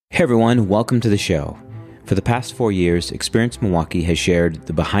Hey everyone, welcome to the show. For the past 4 years, Experience Milwaukee has shared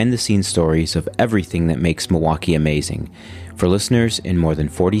the behind-the-scenes stories of everything that makes Milwaukee amazing for listeners in more than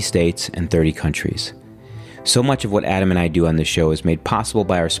 40 states and 30 countries. So much of what Adam and I do on this show is made possible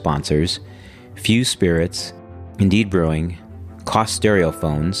by our sponsors, Fuse Spirits, Indeed Brewing, Koss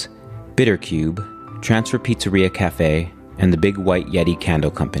Stereophones, Bitter Cube, Transfer Pizzeria Cafe, and the Big White Yeti Candle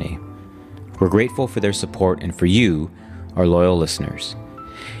Company. We're grateful for their support and for you, our loyal listeners.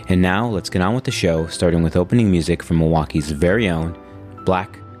 And now, let's get on with the show, starting with opening music from Milwaukee's very own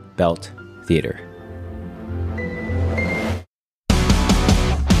Black Belt Theater.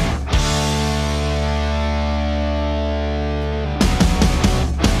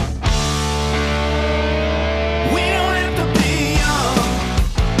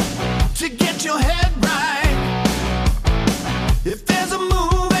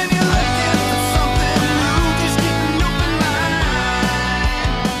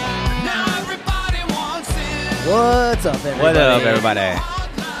 What's up, everybody? What up,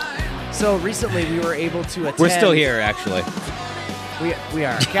 everybody? So recently we were able to attend... We're still here, actually. We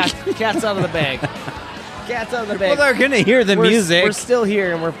are. Cat's out of the bag. Cat's out of the bag. Well, they're going to hear the music. We're still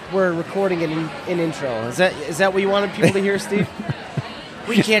here, and we're recording an intro. Is that what you wanted people to hear, Steve?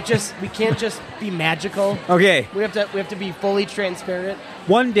 We can't just be magical. Okay. We have to be fully transparent.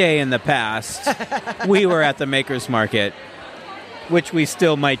 One day in the past, we were at the Makers Market, which we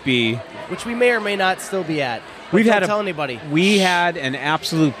still might be. Which we may or may not still be at. Don't tell anybody. We had an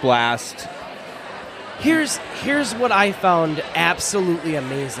absolute blast. Here's what I found absolutely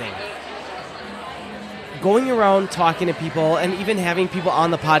amazing. Going around talking to people and even having people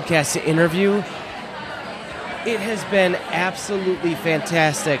on the podcast to interview, it has been absolutely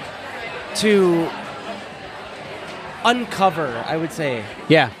fantastic to uncover, I would say.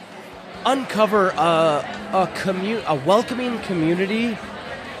 Yeah. Uncover a welcoming community.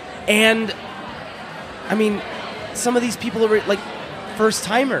 And, I mean, some of these people are like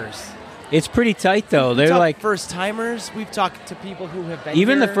first-timers. It's pretty tight, though. They're like first-timers. We've talked to people who have been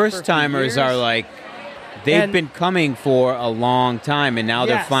even here the first-timers for are like, they've been coming for a long time, and now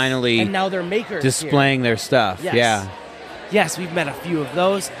they're finally and now they're makers displaying their stuff. Yes. Yeah. Yes, we've met a few of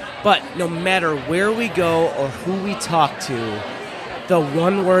those. But no matter where we go or who we talk to, the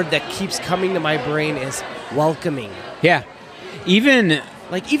one word that keeps coming to my brain is welcoming. Yeah. Even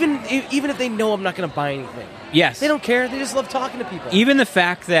if they know I'm not going to buy anything. Yes. They don't care. They just love talking to people. Even the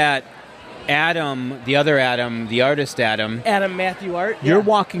fact that Adam, the other Adam, the artist Adam, Matthew Art, you're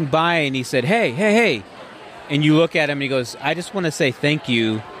walking by and he said, hey. And you look at him and he goes, I just want to say thank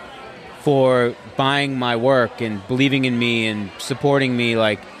you for buying my work and believing in me and supporting me.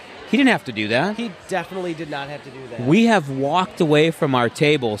 Like, he didn't have to do that. He definitely did not have to do that. We have walked away from our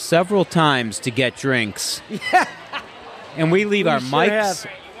table several times to get drinks. Yeah. And we leave our sure mics.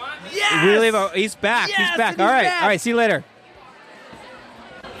 Have. Yes! We leave he's back. Yes, he's back. He's All right. back. All right. See you later.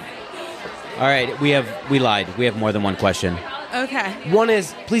 All right. We lied. We have more than one question. Okay. One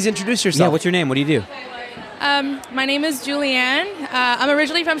is, please introduce yourself. Yeah. What's your name? What do you do? My name is Julianne. I'm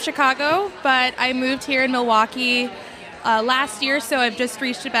originally from Chicago, but I moved here in Milwaukee last year, so I've just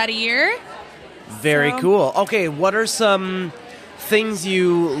reached about a year. Very cool. Okay, what are some things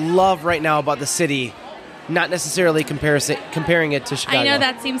you love right now about the city? Not necessarily comparing it to Chicago. I know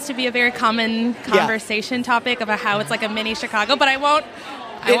that seems to be a very common conversation topic about how it's like a mini Chicago, but I won't.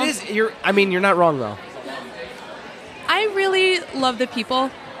 You're not wrong, though. I really love the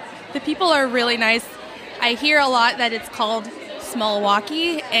people. The people are really nice. I hear a lot that it's called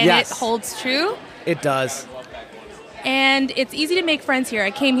Smallwaukee, and it holds true. It does. And it's easy to make friends here.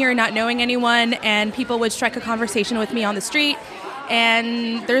 I came here not knowing anyone, and people would strike a conversation with me on the street.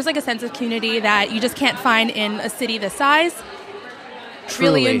 And there's like a sense of community that you just can't find in a city this size.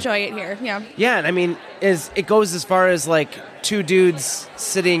 Truly. Really enjoy it here. Yeah. Yeah, and I mean, it goes as far as like two dudes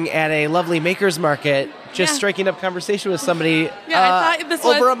sitting at a lovely maker's market, just striking up conversation with somebody I thought this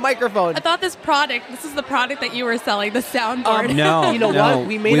over a microphone. I thought this is the product that you were selling, the soundboard. No, you know what?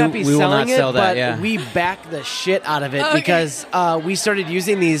 We may not be selling it, but we back the shit out of it because we started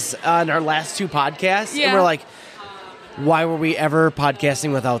using these on our last two podcasts, and we're like, why were we ever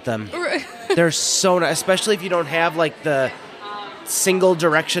podcasting without them? They're so nice, especially if you don't have like the single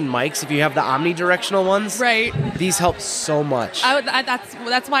direction mics. If you have the omnidirectional ones, right? These help so much.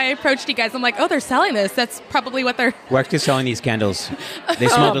 That's why I approached you guys. I'm like, oh, they're selling this. That's probably what they're. We're actually selling these candles. They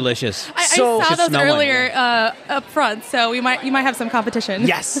smell delicious. I saw those earlier up front, so you might have some competition.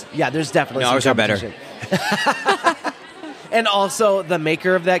 Yes, yeah. There's definitely some ours are better. And also, the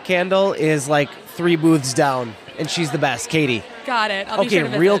maker of that candle is like 3 booths down, and she's the best, Katie. Got it. I'll be sure to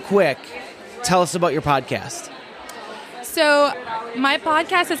visit. Real quick, tell us about your podcast. So my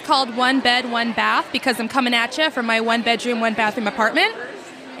podcast is called One Bed, One Bath because I'm coming at you from my 1-bedroom, 1-bathroom apartment.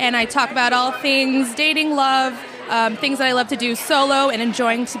 And I talk about all things dating, love, things that I love to do solo and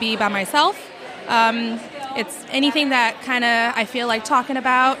enjoying to be by myself. It's anything that kind of I feel like talking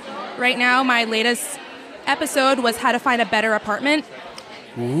about right now. My latest episode was how to find a better apartment.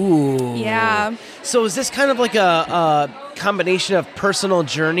 Ooh. Yeah. So is this kind of like a combination of personal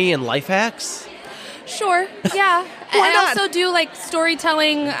journey and life hacks? Sure, yeah. Why I not? also do like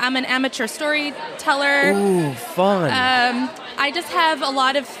storytelling. I'm an amateur storyteller. Ooh, fun. I just have a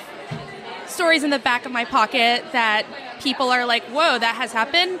lot of stories in the back of my pocket that people are like, whoa, that has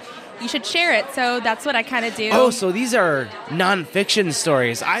happened. You should share it. So that's what I kind of do. Oh, so these are nonfiction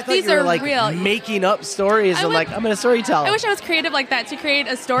stories. I thought These you were are like real. making up stories and like, I'm going to storytell. I wish I was creative like that to create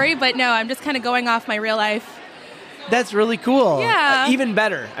a story, but no, I'm just kind of going off my real life. That's really cool. Yeah. Even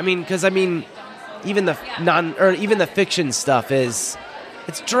better. Even the fiction stuff it's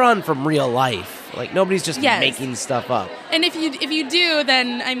drawn from real life. Like nobody's just making stuff up. And if you do,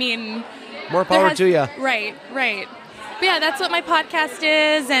 then I mean, more power to you. Right. But yeah, that's what my podcast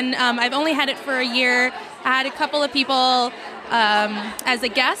is, and I've only had it for a year. I had a couple of people as a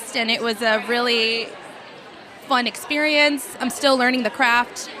guest, and it was a really fun experience. I'm still learning the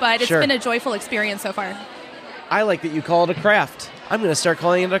craft, but it's been a joyful experience so far. I like that you call it a craft. I'm going to start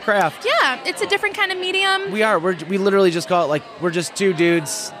calling it a craft. Yeah, it's a different kind of medium. We are. We literally just call it like we're just two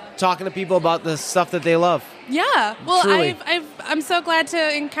dudes talking to people about the stuff that they love. Yeah. Well, Truly. I'm so glad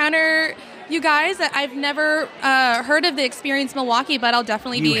to encounter you guys. I've never heard of the Experience Milwaukee, but I'll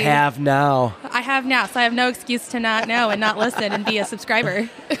definitely be. You have now. I have now, so I have no excuse to not know and not listen and be a subscriber.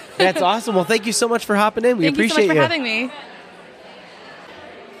 That's awesome. Well, thank you so much for hopping in. We appreciate you. Thank you so much for having me.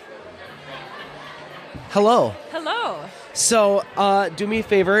 Hello. Hello. So, do me a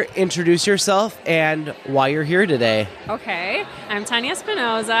favor, introduce yourself and why you're here today. Okay. I'm Tanya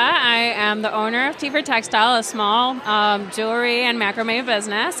Espinoza. I am the owner of Teefer Textile, a small jewelry and macrame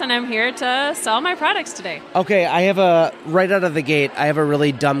business, and I'm here to sell my products today. Okay, right out of the gate, I have a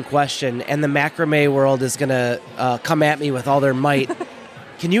really dumb question, and the macrame world is going to come at me with all their might.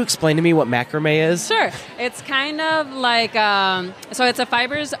 Can you explain to me what macrame is? Sure. It's kind of like, so it's a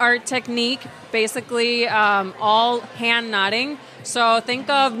fibers art technique, basically all hand knotting. So think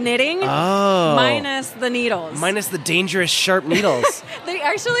of knitting minus the needles. Minus the dangerous sharp needles. They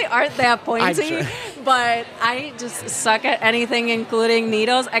actually aren't that pointy, but I just suck at anything including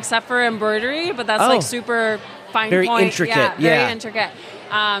needles except for embroidery, but that's like super fine very point. Intricate. Yeah, very intricate.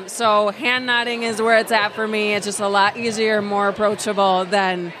 So hand knotting is where it's at for me. It's just a lot easier, more approachable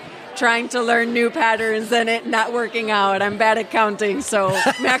than trying to learn new patterns and it not working out. I'm bad at counting, so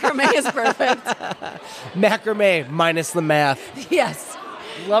macrame is perfect. Macrame minus the math. Yes.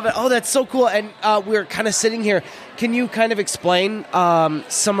 Love it. Oh, that's so cool. And we're kind of sitting here. Can you kind of explain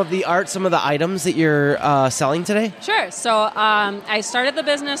some of the art, some of the items that you're selling today? Sure. So I started the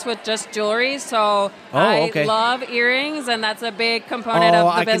business with just jewelry. So I love earrings, and that's a big component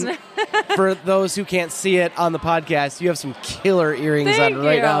of the business. For those who can't see it on the podcast, you have some killer earrings Thank on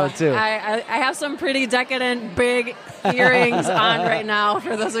right you. now, too. I have some pretty decadent, big earrings on right now,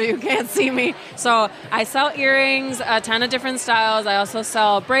 for those of you who can't see me. So I sell earrings, a ton of different styles. I also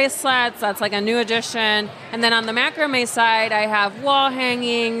sell bracelets. That's like a new addition. And then on the macrame side, I have wall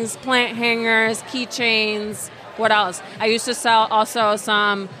hangings, plant hangers, keychains. What else? I used to sell also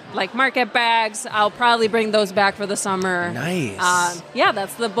some like market bags. I'll probably bring those back for the summer. Nice. Yeah,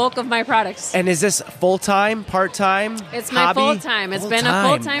 that's the bulk of my products. And is this full-time, part-time, It's my hobby? full-time. It's been a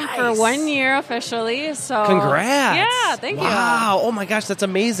full-time for 1 year officially. So Congrats. Yeah, thank you. Wow. Oh my gosh, that's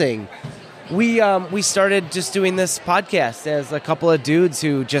amazing. We started just doing this podcast as a couple of dudes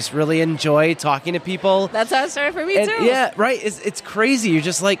who just really enjoy talking to people. That's how it started for me too. Yeah, right. It's crazy. You're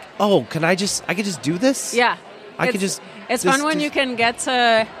just like, oh, I could just do this? Yeah. It's fun when you can get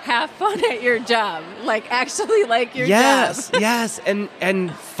to have fun at your job, like actually like your job. Yes,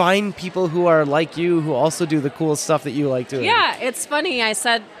 and find people who are like you, who also do the cool stuff that you like doing. Yeah, it's funny. I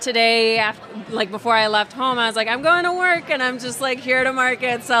said today, before I left home, I was like, I'm going to work, and I'm just like here to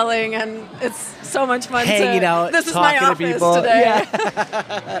market selling, and it's so much fun hanging out, This is talking my office to people today.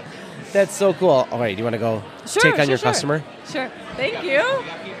 Yeah. That's so cool. All right, do you want to go take on your customer? Sure. Thank you.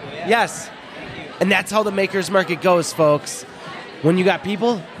 Yes. And that's how the Makers Market goes, folks. When you got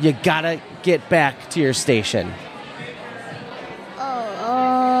people, you gotta get back to your station.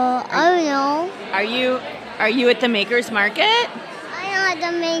 I don't know. Are you at the Makers Market? I'm at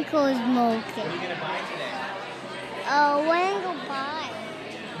the Makers Market. What am I gonna buy?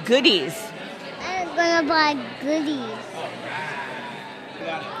 Goodies. I'm gonna buy goodies.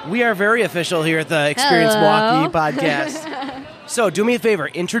 We are very official here at the Experience Hello. Milwaukee podcast. So do me a favor,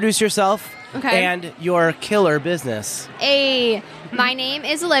 introduce yourself Okay. and your killer business. My name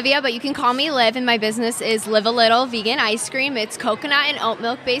is Olivia, but you can call me Liv, and my business is Live a Little Vegan Ice Cream. It's coconut and oat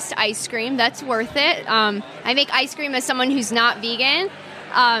milk based ice cream. That's worth it. I make ice cream as someone who's not vegan.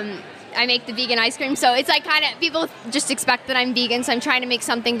 I make the vegan ice cream, so it's like kind of people just expect that I'm vegan, so I'm trying to make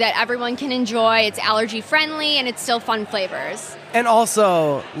something that everyone can enjoy. It's allergy friendly and it's still fun flavors. And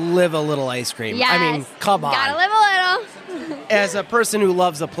also, live a little ice cream. Yes. I mean, come on. Gotta live a little. As a person who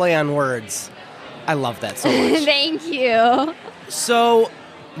loves a play on words, I love that so much. Thank you. So,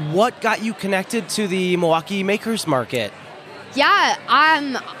 what got you connected to the Milwaukee Makers Market? Yeah,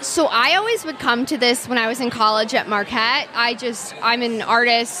 so I always would come to this when I was in college at Marquette. I'm an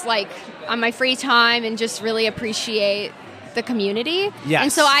artist, like, on my free time and just really appreciate the community. Yes.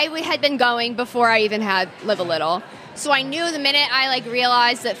 And so I had been going before I even had Live a Little. So I knew the minute I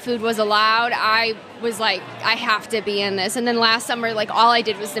realized that food was allowed, I was like, I have to be in this. And then last summer, all I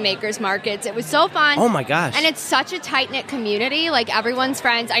did was the Makers Markets. It was so fun. Oh my gosh. And it's such a tight-knit community. Everyone's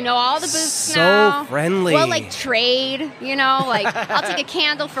friends. I know all the booths So now. friendly. We'll trade, I'll take a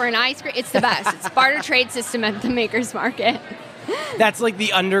candle for an ice cream. It's the best. It's barter trade system at the Makers Market. That's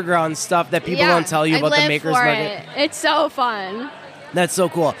the underground stuff that people Yeah, don't tell you I about the live Makers for Market. it. It's so fun. That's so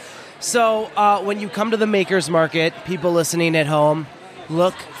cool. So, when you come to the Makers Market, people listening at home,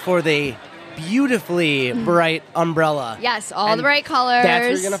 look for the beautifully bright umbrella. Yes, all And the bright colors. That's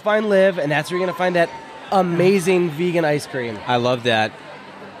where you're going to find Liv, and that's where you're going to find that amazing vegan ice cream. I love that.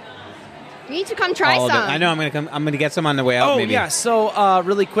 You need to come try All of some. it. I know. I'm gonna get some on the way out. Oh, maybe. yeah. So,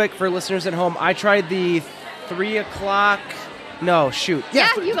 really quick for listeners at home, I tried the 3 o'clock... No, shoot. Yeah,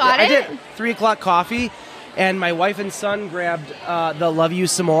 you got I it. did. 3 o'clock coffee, and my wife and son grabbed the Love You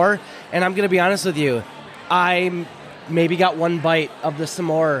Some More, and I'm going to be honest with you, I maybe got one bite of the some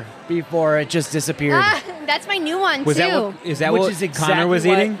more before it just disappeared. That's my new one, Was too. that Which what is exactly Connor was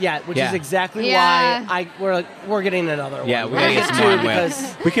why- eating? Yeah, which is exactly Yeah. why we're getting another one. Yeah, we We're gotta gonna get some two more on the way.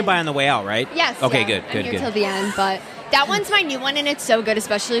 because We can buy on the way out, right? Yes. Okay, yeah. good, I'm good, here good. till the end, but that one's my new one, and it's so good,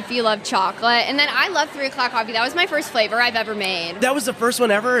 especially if you love chocolate. And then I love 3 o'clock coffee. That was my first flavor I've ever made. that was the first one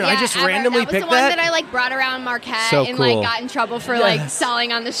ever, and I just randomly that was picked the one that. that I brought around Marquette So and cool. got in trouble for Yes.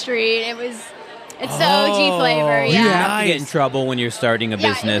 selling on the street. It's the OG flavor. You Yeah. You have to get in Nice. trouble when you're starting a Yeah, it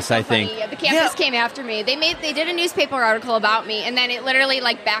was business, so I think. funny. The campus came after me. They did a newspaper article about me, and then it literally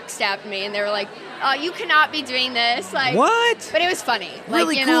backstabbed me, and they were like, "Oh, you cannot be doing this!" What? But it was funny.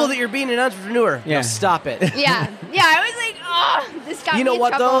 Really you cool know, that you're being an entrepreneur. Yeah. No, stop it. Yeah, I was like, "Oh, this got You me know in what,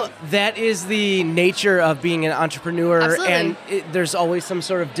 trouble." though? That is the nature of being an entrepreneur, Absolutely. and there's always some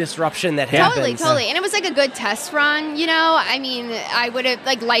sort of disruption that happens. Totally. And it was a good test run, I mean, I would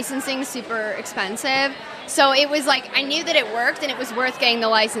have, licensing super expensive. So it was I knew that it worked and it was worth getting the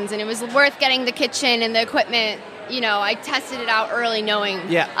license and it was worth getting the kitchen and the equipment. I tested it out early knowing.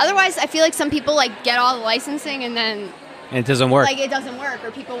 Yeah. Otherwise, I feel like some people get all the licensing and then And it doesn't work. it doesn't work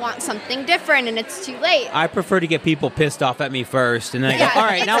or people want something different and it's too late. I prefer to get people pissed off at me first, and then I go, all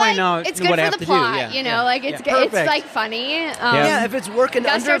right, it's now I know it's good what I for have the to plot, do. Yeah. it's Perfect. funny. Yeah, if it's working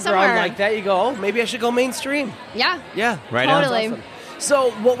Gotta start underground somewhere. like that, you go, oh, maybe I should go mainstream. Yeah. Yeah. Right on. Totally. Awesome.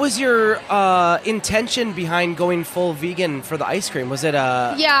 So, what was your intention behind going full vegan for the ice cream? Was it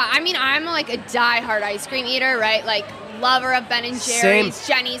Yeah, I mean, I'm a diehard ice cream eater, right? Lover of Ben and Jerry's, Same.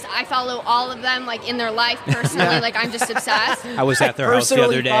 Jenny's. I follow all of them, in their life personally. I'm just obsessed. I was at their house the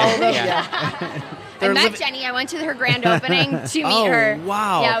Personally other day. follow them, Yeah. I met living- Jenny. I went to her grand opening to meet Oh, her.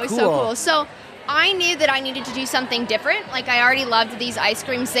 wow, Yeah, it was so cool. cool. So I knew that I needed to do something different. I already loved these ice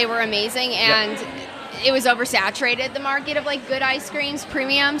creams. They were amazing. And it was oversaturated, the market of good ice creams,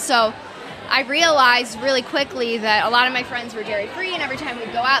 premium. So I realized really quickly that a lot of my friends were dairy free, and every time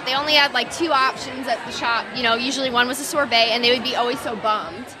we'd go out, they only had 2 options at the shop. Usually one was a sorbet, and they would be always so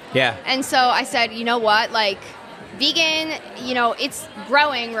bummed. Yeah. And so I said, you know what, vegan, it's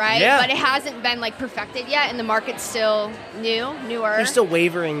growing, right? Yeah. But it hasn't been perfected yet, and the market's still newer. You're still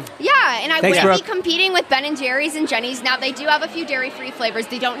wavering. Yeah, and I Thanks, wouldn't Brooke. be competing with Ben and Jerry's and Jenny's. Now they do have a few dairy-free flavors.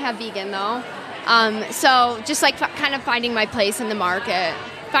 They don't have vegan though. So just kind of finding my place in the market,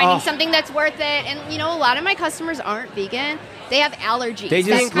 finding something that's worth it. And a lot of my customers aren't vegan; they have allergies. They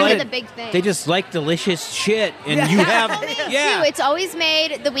That's just kind like of the big thing. They just like delicious shit, and you have too. It's always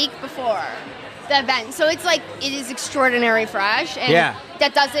made the week before the event, so it's it is extraordinary fresh, and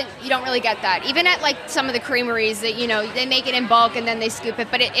you don't really get that even at some of the creameries that they make it in bulk and then they scoop it,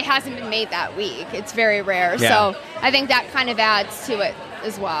 but it hasn't been made that week. It's very rare. Yeah. So I think that kind of adds to it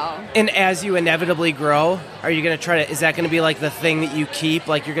as well. And as you inevitably grow, are you going to try to, is that going to be the thing that you keep?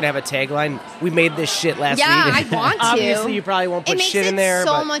 You're going to have a tagline, we made this shit last Yeah, week? I want to. Obviously, you probably won't It put makes shit in there.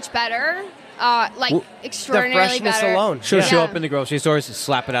 so but much better. extraordinarily the freshness better. alone. She'll Yeah. show up in the grocery stores and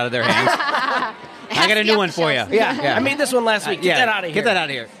slap it out of their hands. I got a new one for you. Yeah. I made this one last week. Get that out of here. Get that out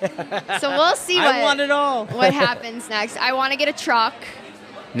of here. So we'll see I want it all. what happens next. I want to get a truck.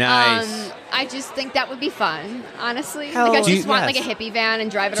 Nice. I just think that would be fun, honestly. Hell, Like I just yes. want like a hippie van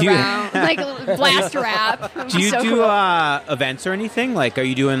and drive it Do you- around, like blast rap. It would Do be you so do cool. events or anything? Like, are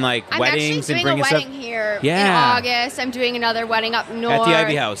you doing like I'm weddings actually and doing a bringing stuff wedding here Yeah. in August. I'm doing another wedding up north. at the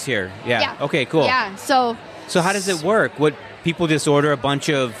Ivy House here? Yeah. Yeah. Okay. Cool. Yeah. So So how does it work? What people just order a bunch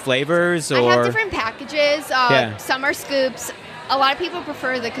of flavors, or I have different packages. Yeah. Some are scoops. A lot of people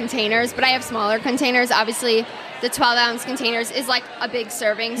prefer the containers, but I have smaller containers. Obviously, the 12-ounce containers is like a big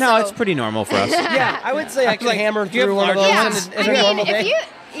serving. No, so. it's pretty normal for us. Yeah, I would say I could Like, hammer do you have through one of those large Yeah, ones? in a normal day.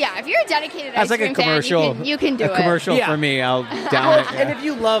 if you're a dedicated That's ice like a cream fan, commercial. you can do a it. commercial Yeah. for me. I'll down it. And if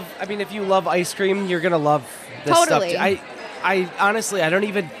you love ice cream, you're gonna love this Totally. stuff. I honestly, I don't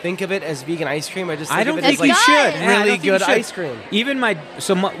even think of it as vegan ice cream. I just think I don't of it think as like you should. good. Yeah, I don't really think you good should. ice cream. Even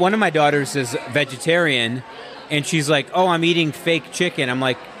one of my daughters is vegetarian, and she's like, "Oh, I'm eating fake chicken." I'm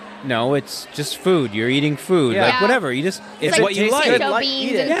like, "No, it's just food. You're eating food. Yeah. Like Yeah. whatever. You just it's like what you tastes like." good. pinto Like,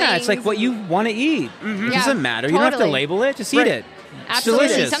 beans eat it. and Yeah, it's like things. what you want to eat. It Yeah, doesn't matter. You don't have to totally. label it. Just eat Right. it. It's Absolutely.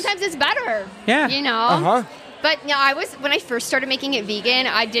 delicious. Sometimes it's better. Yeah. You know. Uh-huh. But no, when I first started making it vegan,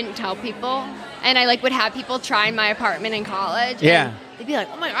 I didn't tell people, and I would have people try in my apartment in college. Yeah. And they'd be like,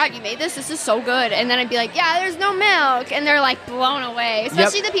 "Oh my god, you made this! This is so good!" And then I'd be like, "Yeah, there's no milk," and they're like blown away.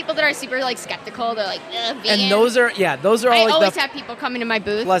 Especially the people that are super skeptical. They're like, "Vegan." And those are all I like always the have people come into my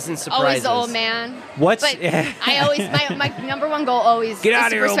booth. pleasant Always surprises. the old man. What's But I always my number one goal always Get is out of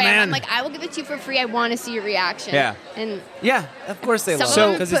to here, old persuade. man. I'm like, I will give it to you for free. I want to see your reaction. Yeah. And Yeah, of course they some love of it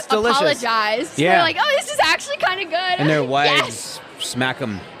them because it's delicious. apologize. Yeah. They're like, oh, this is actually kind of good. and their wives Yes. smack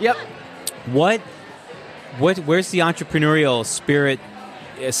them. Yep. Where's the entrepreneurial spirit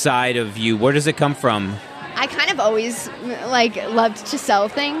side of you? Where does it come from? I kind of always loved to sell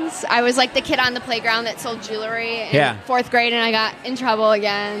things. I was like the kid on the playground that sold jewelry in Yeah. 4th grade, and I got in trouble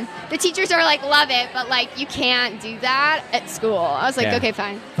again. The teachers are like, love it, but you can't do that at school. I was like, Yeah. okay,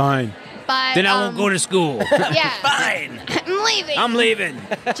 fine. Fine. But Then I won't go to school. Yeah, Fine. I'm leaving. I'm leaving.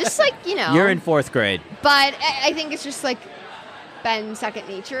 Just You're in 4th grade. But I think it's just been second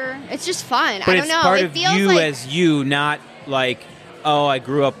nature. It's just fun. But I don't it's know. part It of feels you like as you, not like, oh, I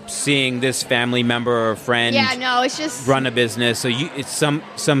grew up seeing this family member or friend yeah, no, it's just run a business. So it's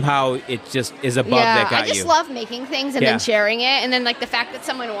somehow it just is a bug yeah. that got I just you. love making things and Yeah. then sharing it, and then the fact that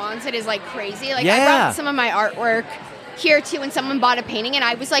someone wants it is crazy. I Yeah. brought some of my artwork here too, and someone bought a painting, and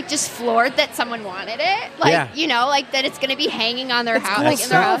I was just floored that someone wanted it. Yeah. That it's going to be hanging on their house, cool in their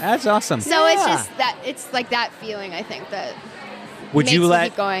stuff. house. That's awesome. So it's Yeah. just that it's that feeling. I think that Would makes you me let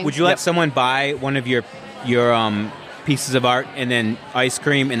keep going. Would you let Yep. someone buy one of your pieces of art and then ice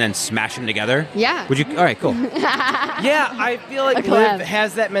cream and then smash them together? Yeah. Would you? All right, cool. Yeah, I feel like A collab. Liv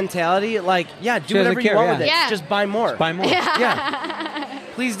has that mentality. Do doesn't whatever you care, want yeah. with it. Yeah. Just buy more. Buy more. Yeah,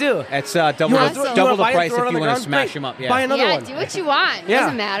 please do. That's double wanna the, throw- you double wanna the buy it, price throw it if on you the want to ground? smash Great. them up. Yeah. Buy another yeah, one. do what you want. Yeah.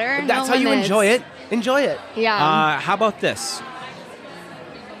 Doesn't matter. That's No how you limits. enjoy it. Enjoy it. Yeah. How about this?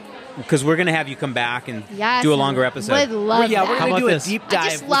 Because we're gonna have you come back and Yes, do a longer episode. Would love Yeah, that. we're How gonna about do a this? deep I dive.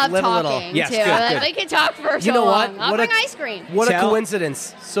 just with love Liv a little. talking Yes, too. good, good. We can talk for so You know what? long. I'll What bring a- ice cream. What Tell- a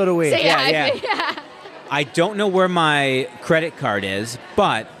coincidence. So do we. So, Yeah, yeah. I don't know where my credit card is,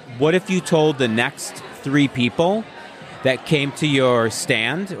 but what if you told the next 3 people that came to your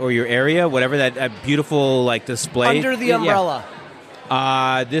stand or your area, whatever that beautiful display Under the umbrella.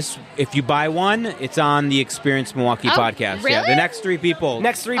 If you buy one, it's on the Experience Milwaukee Oh, podcast. Yeah, really? the next 3 people.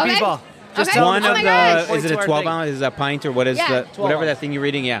 Next 3 Okay. people. Just Okay. tell one them Oh of my the gosh. is it a Point to our 12 thing. ounce? Is it a pint or what is Yeah. the 12 whatever that ounce. thing you're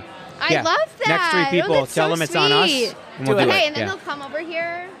reading? Yeah. I Yeah. love that. Next 3 Oh, people, that's tell so them it's on us. sweet. And we'll do Okay, it. and then Yeah. they'll come over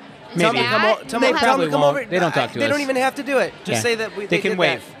here. Maybe. Tell them to come That? o- tell They them- tell them probably to come won't. over. They don't talk to They us. don't even have to do it. Just Yeah. say that They they can did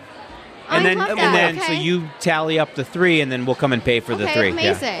wave. I And then love and that. then Okay. so you tally up the 3 and then we'll come and pay for the Okay, 3.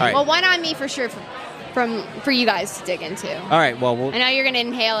 amazing. Yeah. All right. Well, one on me for sure for you guys to dig into. All right. Well, we'll I know you're gonna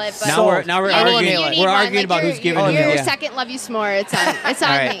inhale it, but now we're you arguing. need We're one. arguing about your, who's giving your, who. your Yeah. second love you s'more. It's on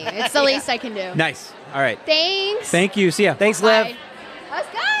All right. me. It's the least I can do. Nice. All right. Thanks. Thank you. See ya. Thanks, Liv. Bye. That's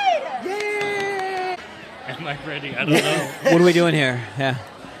good. Am I ready? I don't know. What are we doing here? Yeah.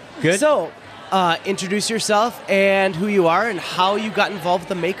 Good. So, introduce yourself and who you are and how you got involved with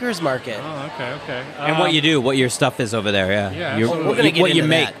the Makers Market. Oh, okay. And what you do, what your stuff is over there, yeah. Yeah, Your- absolutely. We're gonna get what you into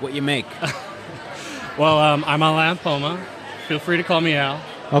make, that. what you make. Well, I'm Alain Poma. Feel free to call me Al.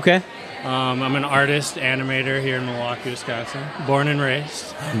 Okay. I'm an artist, animator here in Milwaukee, Wisconsin. Born and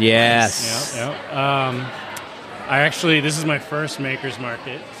raised. Yes. Yep. This is my first Makers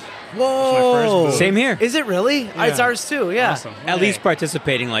Market. Whoa! It's my first booth. Same here. Is it really? It's ours too. Yeah. Awesome. At Hey, least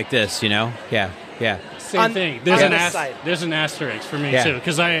participating like this, Yeah. same on- thing. on There's the an other side. there's an asterisk for me Yeah. too,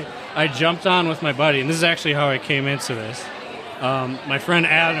 because I jumped on with my buddy, and this is actually how I came into this. My friend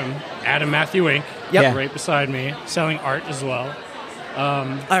Adam Matthew Inc. Yep. Yeah. right beside me, selling art as well.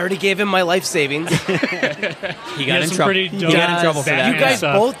 I already gave him my life savings. He got in some trouble. pretty He dope got in trouble for Batman that. You guys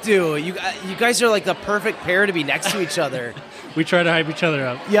stuff. both do. You guys are like the perfect pair to be next to each other. We try to hype each other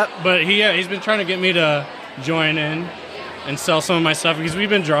up. Yep. But he's been trying to get me to join in and sell some of my stuff because we've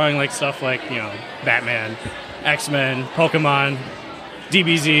been drawing like stuff like Batman, X-Men, Pokemon,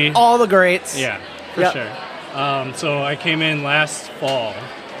 DBZ. All the greats. Yeah, for Yep. sure. So I came in last fall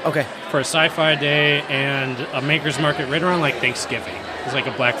Okay. for a sci-fi day and a maker's market right around like Thanksgiving. It was like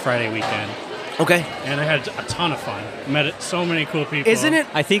a Black Friday weekend. Okay. And I had a ton of fun. Met so many cool people. Isn't it?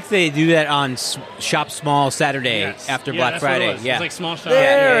 I think they do that on Shop Small Saturday Yes. after Yeah, Black that's what it Friday. was. Yeah. It's like small shop.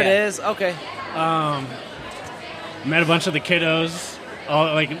 There yeah. it is. Okay. Met a bunch of the kiddos,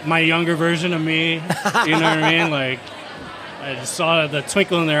 all like my younger version of me. You know what I mean? Like, I just saw the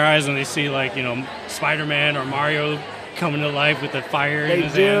twinkle in their eyes when they see like Spider-Man or Mario coming to life with the fire in They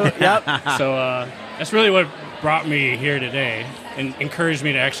his do. hand. Yep. So that's really what brought me here today and encouraged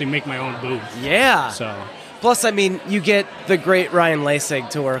me to actually make my own booth. Yeah. So Plus, I mean, you get the great Ryan Lasig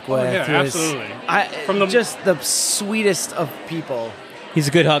to work with. yeah, who is- absolutely. Just the sweetest of people. He's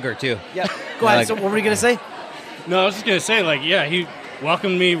a good hugger, too. Yep. Go ahead. Like- So, what were you gonna say? no, I was just gonna say like he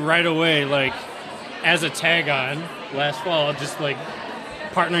welcomed me right away like as a tag on last fall, just like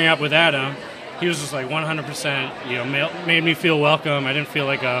partnering up with Adam. He was just like 100%, made me feel welcome. I didn't feel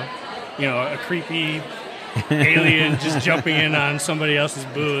like a creepy alien just jumping in on somebody else's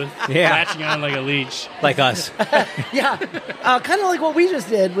booth, latching on like a leech. Like us. Yeah. Kind of like what we just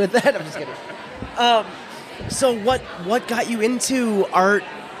did with that. I'm just kidding. So what got you into art?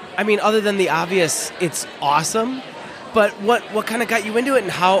 I mean, other than the obvious, it's awesome. But what kind of got you into it,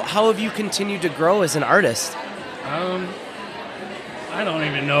 and how have you continued to grow as an artist? I don't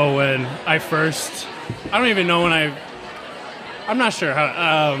even know when I'm not sure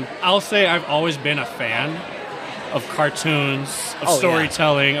how. I'll say I've always been a fan of cartoons, of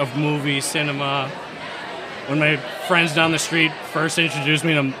storytelling, of movies, cinema. When my friends down the street first introduced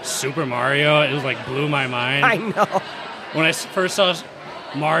me to Super Mario, it was like blew my mind. I know. When I first saw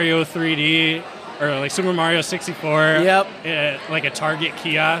Mario 3D or like Super Mario 64, at like a Target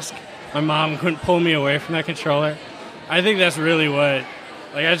kiosk, my mom couldn't pull me away from that controller. I think that's really what,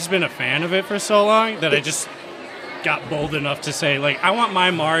 like, I've just been a fan of it for so long that I just got bold enough to say, like, I want my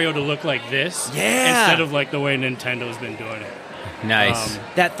Mario to look like this instead of like the way Nintendo's been doing it. Nice.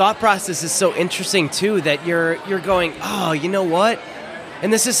 That thought process is so interesting too. That you're going, oh, you know what?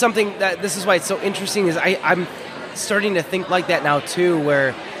 And this is something this is why it's so interesting. Is I'm starting to think like that now too,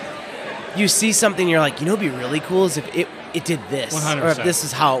 where you see something, you're like, it'd be really cool is if it did this, 100%. or if this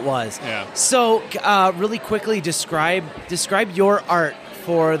is how it was. Yeah. So, really quickly, describe your art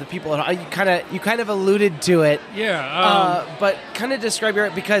for the people. You kind of alluded to it. Yeah. But kind of describe your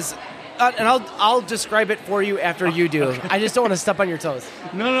art because. And I'll describe it for you after you do. I just don't want to step on your toes.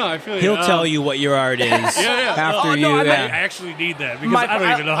 No, I feel you. He'll tell you what your art is after you. I actually need that because I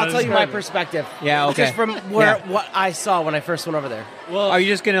don't even know how I'll to tell you my describe it. perspective. Yeah, okay. Just from what I saw when I first went over there. Well, Are you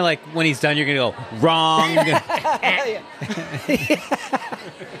just going to, like, when he's done, you're going to go, wrong?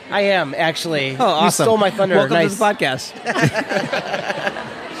 I am, actually. Oh, awesome. You stole my thunder. Welcome Nice. to the podcast.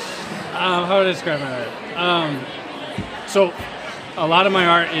 how would I describe my art? So, a lot of my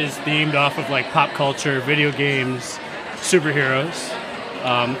art is themed off of like pop culture, video games, superheroes,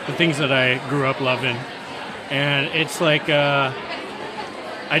 the things that I grew up loving, and it's like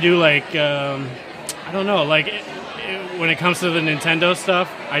I do like I don't know, like when it comes to the Nintendo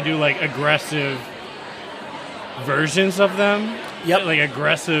stuff, I do like aggressive versions of them. Yep. Like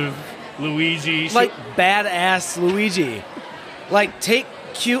aggressive Luigi. Like badass Luigi. Like take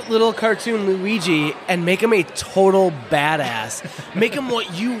cute little cartoon Luigi and make him a total badass. Make him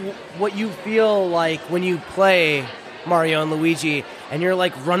what you feel like when you play Mario and Luigi and you're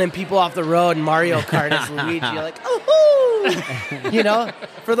like running people off the road and Mario Kart is Luigi. You're like, oh,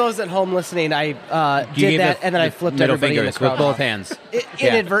 for those at home listening, I did that and then I flipped middle everybody in the fingers crowd with both off. hands.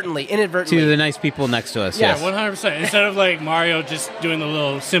 Inadvertently. To the nice people next to us. Yeah, yes. 100%. Instead of like Mario just doing the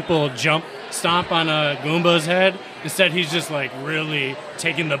little simple jump stomp on a Goomba's head, instead he's just like really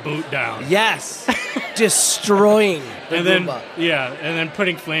taking the boot down. Yes. Destroying the and then Goomba. and then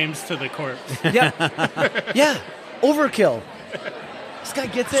putting flames to the corpse. Yeah. Yeah. Overkill. This guy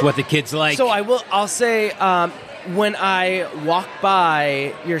gets it. It's what the kids like. So I'll say, when I walked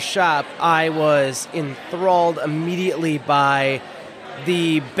by your shop, I was enthralled immediately by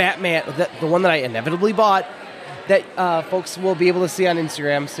the Batman, the one that I inevitably bought, that folks will be able to see on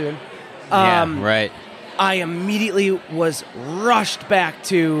Instagram soon. Right. I immediately was rushed back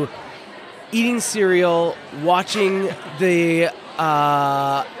to eating cereal, watching the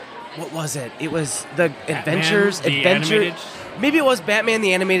what was it? It was the Adventures. Animated? Maybe it was Batman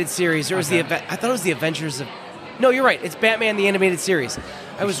the Animated Series, or it was I thought it was the Adventures of. No, you're right. It's Batman the Animated Series.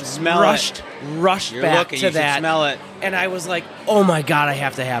 I was rushed You're back looking, to you should that, smell it. and I was like, "Oh my god, I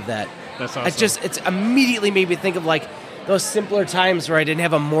have to have that." That's awesome. It's immediately made me think of like those simpler times where I didn't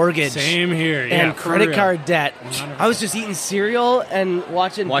have a mortgage. Same here. And Yeah, for credit real. card debt. 100%. I was just eating cereal and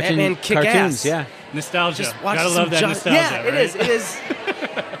watching Batman kick cartoons. ass. Yeah. Nostalgia. Just watch Gotta some love that nostalgia. Yeah, it right? is. It is.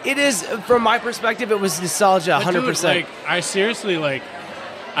 It is. From my perspective, it was nostalgia, But dude, 100%. like, I seriously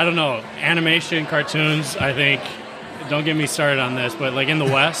I don't know, animation, cartoons. I think. Don't get me started on this, but like in the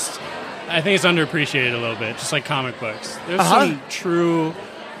West, I think it's underappreciated a little bit. Just like comic books, there's some true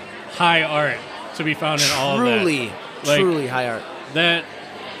high art to be found in all of that. Truly high art. That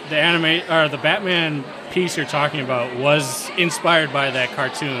the anime or the Batman piece you're talking about was inspired by that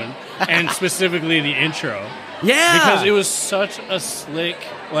cartoon, and specifically the intro. Yeah, Because it was such a slick,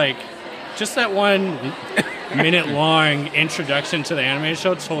 like, just that 1 minute long introduction to the animated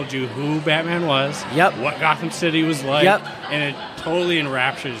show told you who Batman was, Yep. what Gotham City was like, Yep. and it totally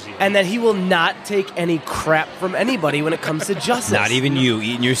enraptures you. And that he will not take any crap from anybody when it comes to justice. Not even you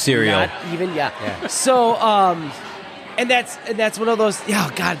eating your cereal. Not even, yeah. So, and that's one of those. Yeah,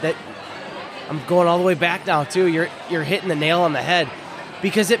 God, that I'm going all the way back now too. You're hitting the nail on the head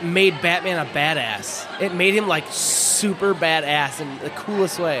because it made Batman a badass. It made him like super badass in the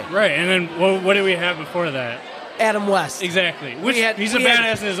coolest way. Right, and then what did we have before that? Adam West. Exactly. Which We had- he's a we had-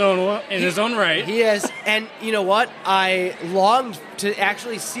 badass in his own right. He is, and you know what? I longed to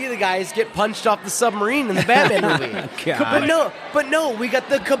actually see the guys get punched off the submarine in the Batman movie. God. But no, we got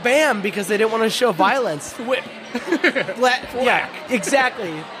the kabam because they didn't want to show violence. Whip. Yeah,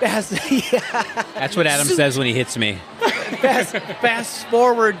 exactly. That's what Adam says when he hits me. Fast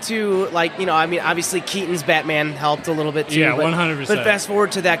forward to, like, you know, I mean, obviously Keaton's Batman helped a little bit too. Yeah, but, 100%. But fast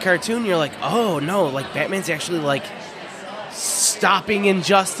forward to that cartoon, you're like, oh no, like Batman's actually like stopping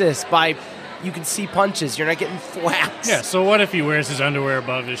injustice by, you can see punches. You're not getting thwacks. Yeah, so what if he wears his underwear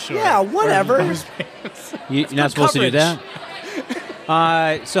above his shorts? Yeah, whatever. You're not supposed to do that?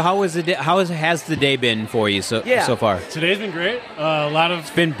 So how has the day been for you so far? Today's been great. A lot of It's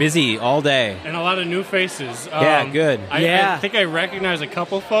been busy all day. and a lot of new faces. Yeah, good. I think I recognize a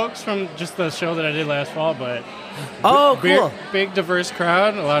couple folks from just the show that I did last fall, but Oh, cool. big diverse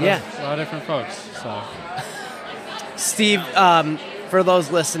crowd. A lot Yeah. of different folks. So Steve, for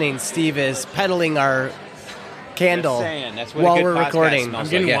those listening, Steve is peddling our candle while we're recording. I'm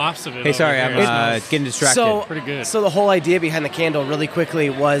getting wafts of it. Hey, sorry, over I'm here. getting distracted. Pretty good. So the whole idea behind the candle, really quickly,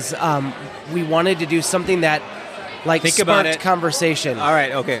 was we wanted to do something that, like, Think about sparked it. conversation. All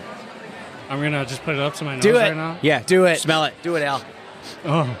right, okay. I'm gonna just put it up to my nose Do it. right now. Yeah, Do it. Smell it. Do it, Al.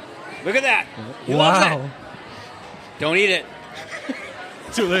 Oh, Look at that. He loves it. Don't eat it.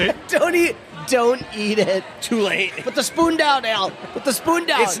 too late. Don't eat it. Too late. Put the spoon down, Al. Put the spoon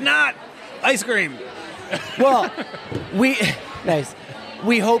down. It's not ice cream. Well, nice.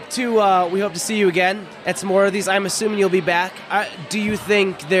 We hope to see you again at some more of these. I'm assuming you'll be back. Do you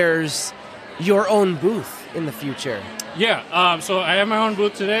think there's your own booth in the future? Yeah. So I have my own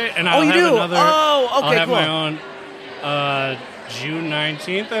booth today, and I'll you have do? another. Oh, okay, I'll have cool. my own. June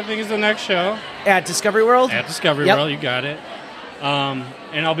 19th, I think, is the next show At Discovery World? at Discovery Yep. World. You got it.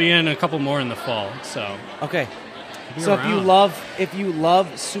 And I'll be in a couple more in the fall. So Okay. be So around. if you love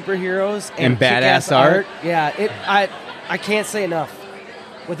superheroes and And badass kick-ass art. yeah, I can't say enough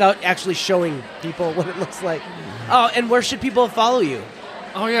without actually showing people what it looks like. Oh, and where should people follow you?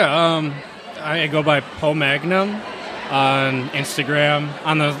 Oh yeah, I go by Poe Magnum on Instagram,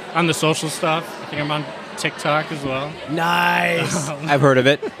 on the social stuff. I think I'm on TikTok as well. Nice. I've heard of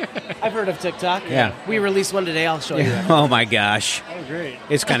it. I've heard of TikTok. Yeah. We released one today. I'll show you that. Oh my gosh. Oh great.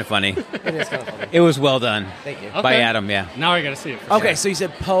 It's kind of funny. It is kind of funny. It was well done Thank you. by Okay. Adam, yeah. Now I gotta see it. For Okay, sure. so you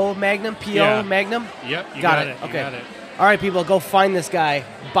said Poe Magnum, P-O Yeah. Magnum? Yep. You Got got, it. You Okay. got it. All right, people, go find this guy,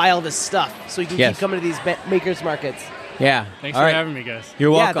 buy all this stuff so you can Yes. keep coming to these makers markets. Yeah. Thanks All for right. having me, guys.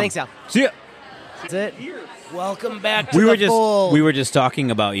 You're welcome. Yeah, thanks, Al. See ya. That's it. Welcome back to We the were just fold. we were just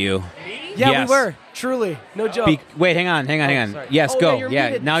talking about you. Yeah, Yes. we were. Truly. No joke. Wait, hang on. sorry. Yes, Oh, go. yeah, you're Yeah,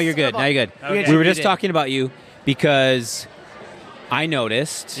 muted. now you're good. Son Now of you're a- good. Okay. We were just muted. talking about you because I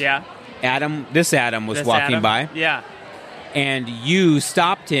noticed Adam was walking by, Yeah. and you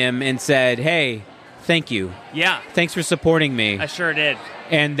stopped him and said, "Hey, thank you. Yeah. Thanks for supporting me." I sure did.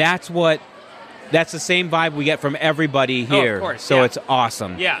 And that's what that's the same vibe we get from everybody here. Of course, so yeah. it's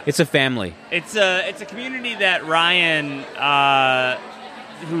awesome. Yeah. It's a family. It's a community that Ryan,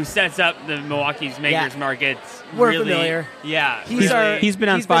 who sets up the Milwaukee's Makers Markets, We're really, familiar. Yeah, He's been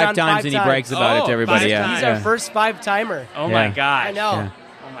on five times and he brags about it to everybody. Yeah. He's our first 5-timer. Oh my Yeah. gosh! I know. Yeah.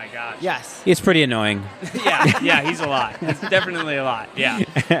 Oh my gosh! Yes. It's pretty annoying. yeah, he's a lot. It's definitely a lot. Yeah,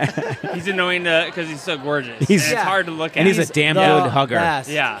 he's annoying because he's so gorgeous. And it's hard to look at. And he's a damn good hugger. best.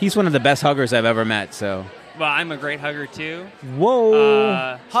 Yeah. He's one of the best huggers I've ever met. So. Well, I'm a great hugger too.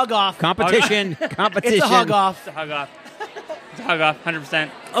 Whoa. Hug off. Competition. Competition. It's a hug off. It's a hug off. It's a hug off. 100%.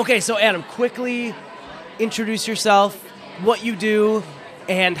 Okay, so Adam, quickly introduce yourself, what you do,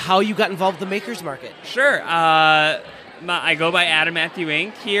 and how you got involved with the Makers Market. Sure. I go by Adam Matthew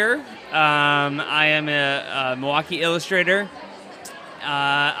Inc. here. I am a Milwaukee illustrator.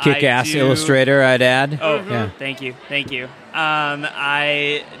 Kick-ass illustrator, I'd add. Oh, yeah. Thank you.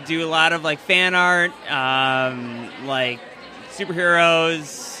 I do a lot of like fan art, like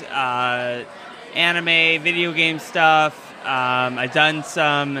superheroes, anime, video game stuff. I've done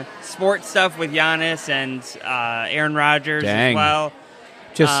some sports stuff with Giannis and Aaron Rodgers Dang. as well.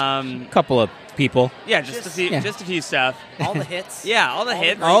 Just a couple of people. Yeah, just a few stuff. All the hits. Yeah, all the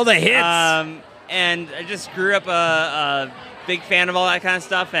hits. All the hits. And I just grew up a big fan of all that kind of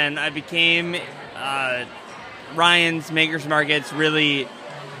stuff, and I became Ryan's Makers Markets really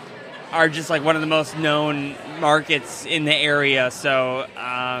are just like one of the most known markets in the area. So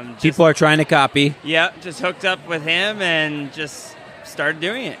People are trying to copy. Yeah, just hooked up with him and just started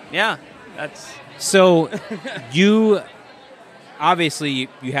doing it. Yeah, that's So you obviously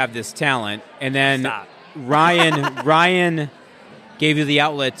you have this talent, and then Stop. Ryan gave you the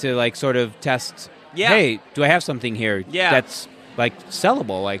outlet to like sort of test. Yeah. Hey, do I have something here? Yeah. That's like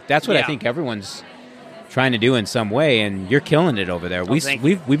sellable. Like that's what I Yeah. think everyone's trying to do in some way, and you're killing it over there. thank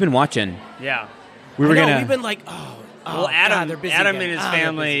you. We've been watching. yeah. We were We've been like, Well, God, Adam, they're busy Adam again. and his They're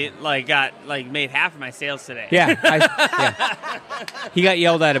family made half of my sales today. Yeah, he got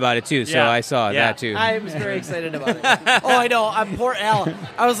yelled at about it too, so Yeah. I saw Yeah. that too. I was very excited about it. Oh, I know. I'm poor Al.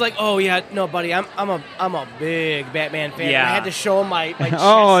 I was like, oh yeah, no, buddy. I'm a big Batman fan. Yeah. And I had to show him my chest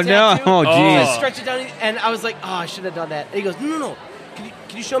Oh, no. tattoo. Oh, geez. Just stretch it down, and I was like, oh, I should have done that. And he goes, no.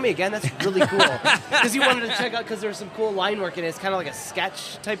 Can you show me again? That's really cool. Because he wanted to check out because there's some cool line work in it. It's kind of like a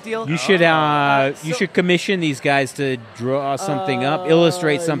sketch type deal. You should you should commission these guys to draw something up,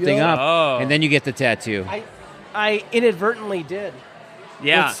 illustrate something yeah. up, Oh. and then you get the tattoo. I inadvertently did.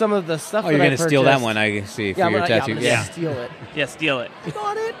 Yeah. With some of the stuff. Oh, you're that I going to steal that purchased. one, I see, for Yeah, your I'm tattoo. gonna Yeah. steal it. Yeah, steal it. I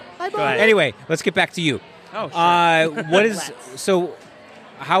bought it. I Go bought ahead. it. Anyway, let's get back to you. Oh, sure. What is so?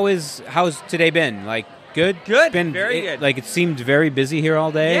 How's today been? Like good? Good, Been very good. Like it seemed very busy here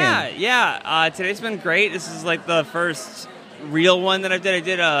all day. Yeah. Today's been great. This is like the first real one that I did. I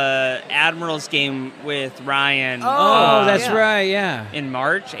did a Admirals game with Ryan. Oh, that's yeah. right. Yeah. in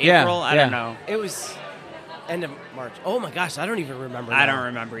March, April. Yeah, I yeah. don't know. It was end of March. Oh my gosh, I don't even remember. I now. don't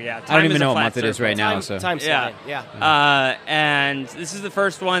remember. Yeah, I don't Time even is a know what flat month it is circle. right now. So Time Yeah. slide. Yeah. And this is the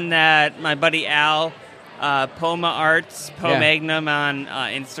first one that my buddy Al, Poma Arts, Yeah. Magnum on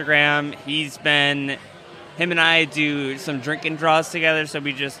Instagram. Him and I do some drink and draws together. So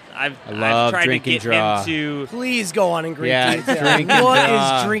I've love tried drink to and get draw. him to. Please go on and great Yeah, detail. drink and What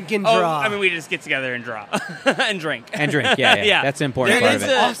draw. is drink and Oh, draw? I mean, we just get together and draw and drink. and drink. Yeah. Yeah. That's an important There part is of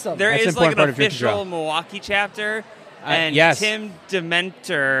it. Awesome. There That's is an like important an part of Drink and Draw. official Milwaukee chapter, and yes. Tim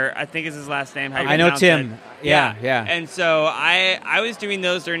Dementor, I think is his last name. How you I know pronounce Tim. it. Yeah. And so I was doing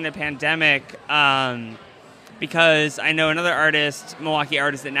those during the pandemic because I know another artist, Milwaukee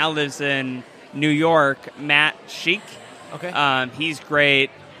artist that now lives in New York, Matt Sheik. Okay. He's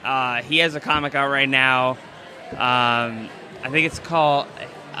great. He has a comic out right now. I think it's called.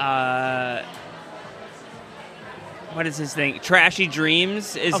 What is his thing? Trashy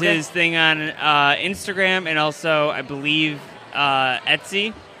Dreams is Okay. his thing on Instagram, and also I believe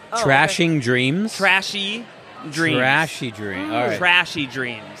Etsy. Oh, Trashing dreams. Trashy Dreams. Trashy dream. All right. Trashy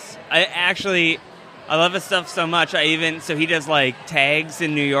Dreams. I love his stuff so much. He does like tags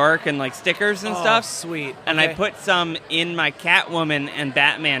in New York and like stickers and Oh, stuff. sweet. And I Okay. put some in my Catwoman and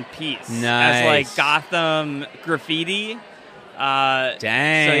Batman piece as Nice. like Gotham graffiti. Dang. So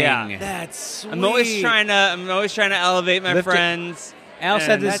yeah, That's sweet. I'm always trying to elevate my Lift it. friends. Al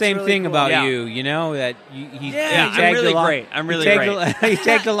said And the that's same really thing cool. about Yeah. you. You know that he Yeah, I'm tagged really along, great. I'm really he great. tagged he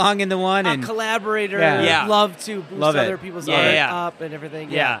tagged along into one, A and collaborator. Yeah. Yeah. Love to boost Love it. other people's Yeah, art yeah. up and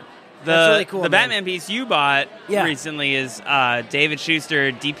everything. Yeah. That's really cool, The man. Batman piece you bought Yeah. recently is David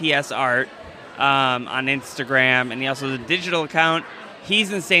Schuster, DPS Art, on Instagram, and he also has a digital account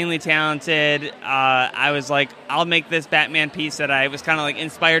he's insanely talented. I was like, I'll make this Batman piece that I was kind of like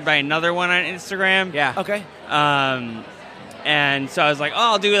inspired by another one on Instagram. Yeah. Okay. And so I was like,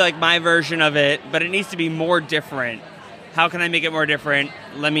 I'll do like my version of it, but it needs to be more different. How can I make it more different?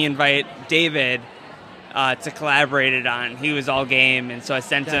 Let me invite David to collaborate it on. He was all game, and so I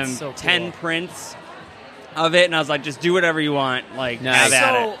sent him so cool. 10 prints of it, and I was like, just do whatever you want. Like, Nice.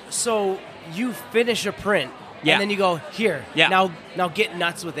 have at it. So you finish a print, Yeah. and then you go, here, Yeah. now get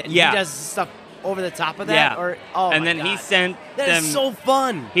nuts with it. And Yeah. he does stuff over the top of that? Yeah. Or, and my then God. he sent That them. is so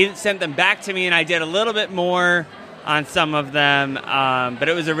fun. He sent them back to me, and I did a little bit more on some of them. But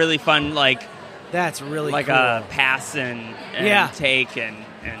it was a really fun, like That's really like cool. a pass and Yeah. take and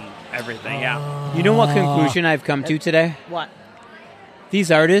everything. Yeah. You know what conclusion I've come to today? What?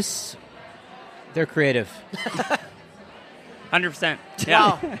 These artists, they're creative. 100%. Yeah.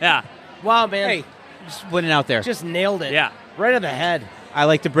 Wow. Yeah. Wow, man. Hey, just putting it out there. Just nailed it. Yeah. Right on the head. I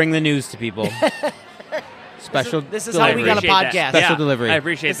like to bring the news to people. Special This is how we delivery. got a podcast. Special delivery. I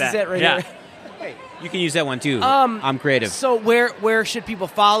appreciate This that. is it right yeah. here. You can use that one too. I'm creative. So where should people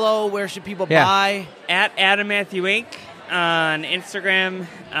follow? Where should people Yeah. buy? At Adam Matthew Inc. on Instagram,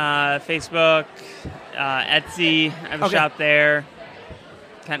 Facebook, Etsy. I have a Okay. shop there.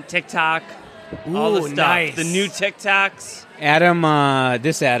 Kind of TikTok. all the Ooh, stuff. nice. The new TikToks.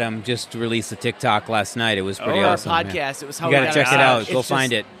 This Adam just released a TikTok last night. It was pretty Our awesome. man. podcast. It was how You we gotta got check our it start. out. It's Go just-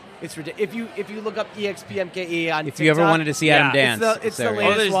 find it. It's ridiculous. If you look up EXPMKE on If you ever TikTok, wanted to see Adam Yeah. dance, it's the there.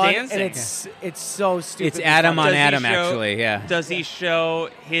 latest there's one, dancing. and it's so stupid. It's Adam on Does he Adam, show- actually. Yeah. Does he show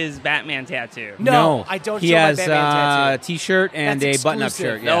his Batman tattoo? No, I don't He show my has Batman tattoo. a T-shirt and That's a button-up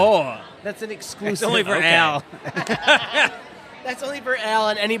exclusive. shirt. Yeah. No. That's an exclusive. It's only for Okay. Al. That's only for Al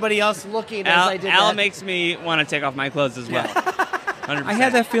and anybody else looking. as I did Al that. makes me want to take off my clothes as well. 100%. I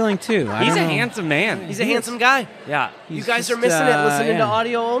had that feeling too. I He's a don't know. handsome man. He's a handsome guy. Yeah. You He's guys are just, missing it. Listening to yeah.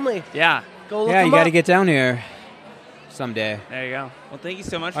 audio only. Yeah. Go look Yeah, him you got to up. get down here someday. There you go. Well, thank you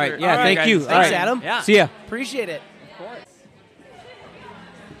so much All right, for yeah, all thank guys. you. Thanks, All right. Adam. Yeah. See ya. Appreciate it.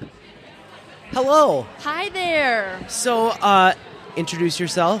 Hello. Hi there. So, introduce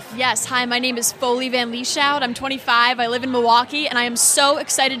yourself. Yes, hi, my name is Foley Van Lieshout. I'm 25. I live in Milwaukee, and I am so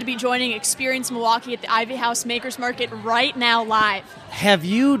excited to be joining Experience Milwaukee at the Ivy House Makers Market right now live. Have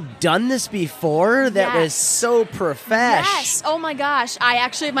you done this before? That was Yes. so profesh. Yes. Oh my gosh. I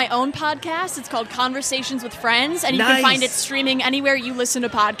actually have my own podcast. It's called Conversations with Friends, and you Nice. can find it streaming anywhere you listen to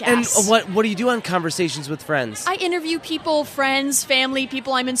And podcasts. what do you do on Conversations with Friends? I interview people, friends, family,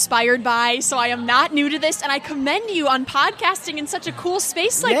 people I'm inspired by, so I am not new to this, and I commend you on podcasting in such a cool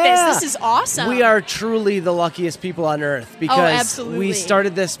space like Yeah. this. This is awesome. We are truly the luckiest people on earth because absolutely. we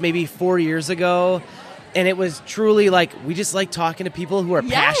started this maybe 4 years ago, and it was truly like we just like talking to people who are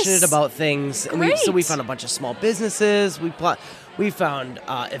Yes. passionate about things. And Great. so we found a bunch of small businesses. We found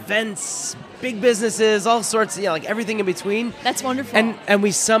events, big businesses, all sorts. Like everything in between. That's wonderful. And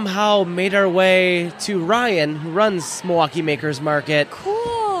we somehow made our way to Ryan, who runs Milwaukee Makers Market. cool.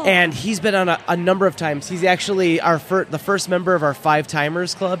 And he's been on a number of times. He's actually the first member of our 5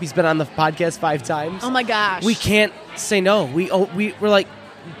 Timers Club. He's been on the podcast 5 times. Oh my gosh. We can't say no. We're like,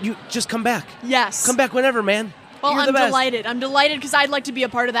 you just come back. Yes. Come back whenever, man. Well, You're the I'm best. delighted. I'm delighted because I'd like to be a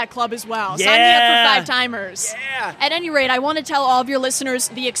part of that club as well. Sign me up Yeah. for 5 timers. Yeah. At any rate, I want to tell all of your listeners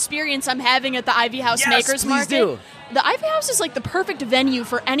the experience I'm having at the Ivy House Yes, Makers please Market. do. The Ivy House is like the perfect venue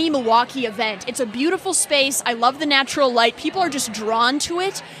for any Milwaukee event. It's a beautiful space. I love the natural light. People are just drawn to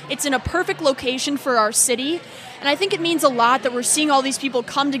it. It's in a perfect location for our city. And I think it means a lot that we're seeing all these people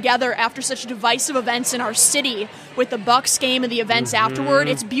come together after such divisive events in our city with the Bucks game and the events afterward.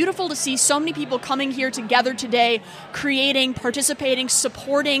 It's beautiful to see so many people coming here together today, creating, participating,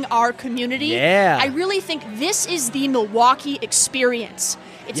 supporting our community. Yeah. I really think this is the Milwaukee experience.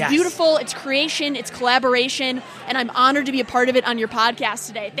 It's Yes. beautiful, it's creation, it's collaboration, and I'm honored to be a part of it on your podcast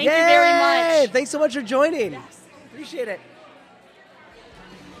today. Thank you very Yay! much. Thanks so much for joining. Appreciate it.